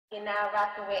You're now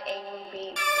rocking with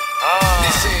A1B.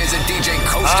 This is a DJ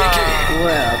Coaster Kid.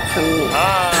 World premiere.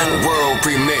 World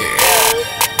premiere.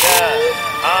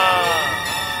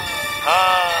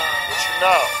 What you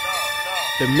know?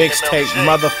 The mixtape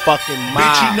motherfucking mind.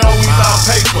 Bitch, you know we bout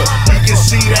paper. You can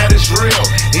see that it's real.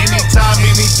 Anytime,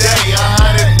 any day,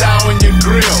 100,000 in your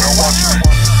grill.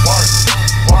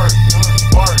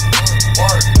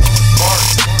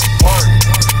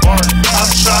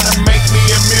 I'm tryna make me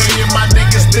a million. My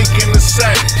niggas thinking the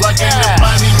same. Plug in the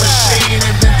money machine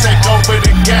and then take over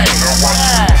the game.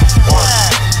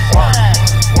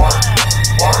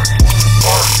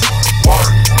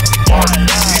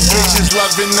 These bitches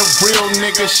loving the real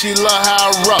nigga, she love how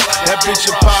I rock. That bitch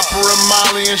a pop her a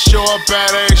Molly and show up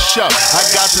at every show. I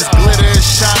got this glitter and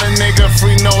shine nigga,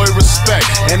 free no respect.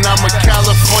 And I'm a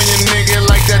California nigga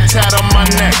like that tat on my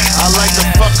neck. I like to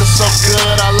fuck her so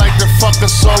good, I like to fuck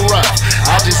her so rough.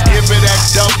 I just give her that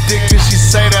dope dick till she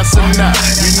say that's enough.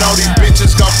 You know these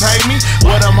bitches gon' pay me,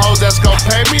 what them hoes that's gon'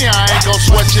 pay me. I ain't gon'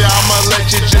 sweat you, I'ma let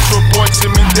you just report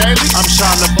to me daily. I'm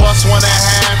tryna bust one and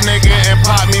half nigga and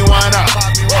pop me one up.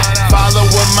 Follow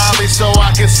with Molly so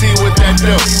I can see what that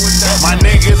do. My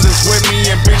niggas is with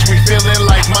me and bitch we feeling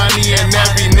like money. And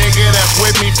every nigga that's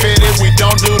with me fitted, we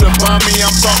don't do the bummy.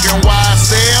 I'm talking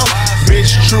YSL,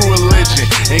 bitch true religion.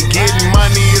 And getting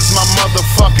money is my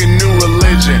motherfucking new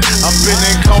religion. I'm been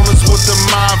in corners with the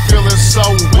mind feeling so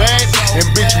wet. And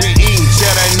bitch we eatin',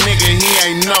 tell that nigga he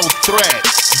ain't no threat.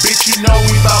 Bitch, you know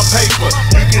we bout paper,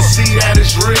 you can see that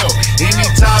it's real.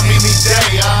 Anytime, any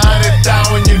day,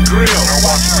 100,000 in your grill.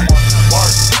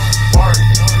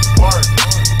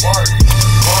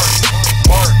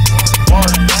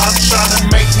 I'm tryna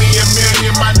make me a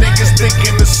million, my niggas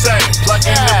thinking the same. Plug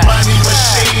in the money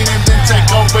machine and then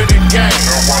take over the game.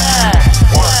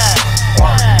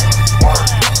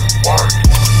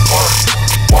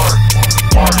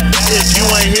 If you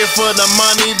ain't here for the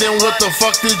money, then what the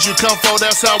fuck did you come for?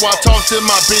 That's how I talk to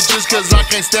my bitches, cause I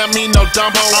can't stand me no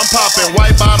dumb hoe. I'm popping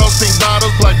white bottles, pink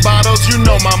bottles, black bottles, you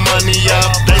know my money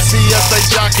up. They see us, they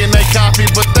jockin', they copy,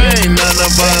 but they ain't none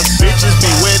of us. Bitches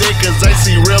be with it, cause they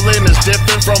see real and it's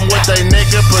different from what they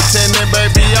nigga pretending.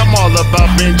 Baby, I'm all about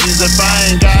Benjis. If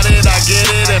I ain't got it, I get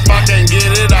it. If I can't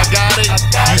get it, I got it.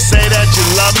 You say that you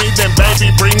love me, then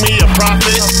baby, bring me a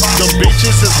profit. Them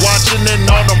bitches is watching and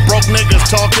all them broke niggas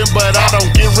talking, but I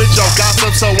don't get rich on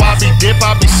gossip, so I be dip,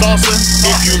 I be saucing.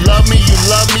 If you love me, you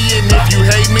love me, and if you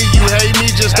hate me, you hate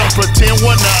me. Just don't pretend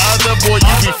one the other, boy,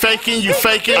 you be faking, you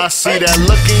faking. I see that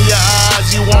look in your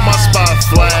eyes, you want my spot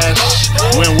flash.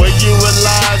 When will you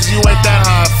realize you ain't that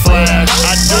high flash?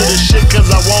 I do this shit cause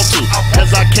I want to,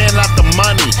 cause I can't out the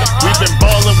money. We been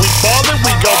ballin', we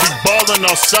gon' be ballin'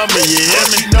 all summer, you hear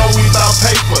me? You know we bout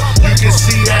paper, you can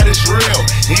see that it's real.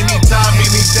 Anytime,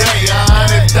 any day,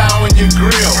 100,000 in your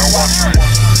grill.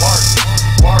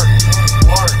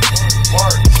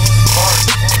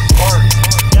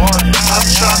 I'm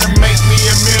tryna make me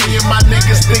a million, my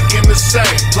niggas thinking the same.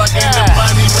 Plug in the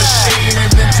money machine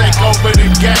and then take over the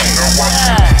game.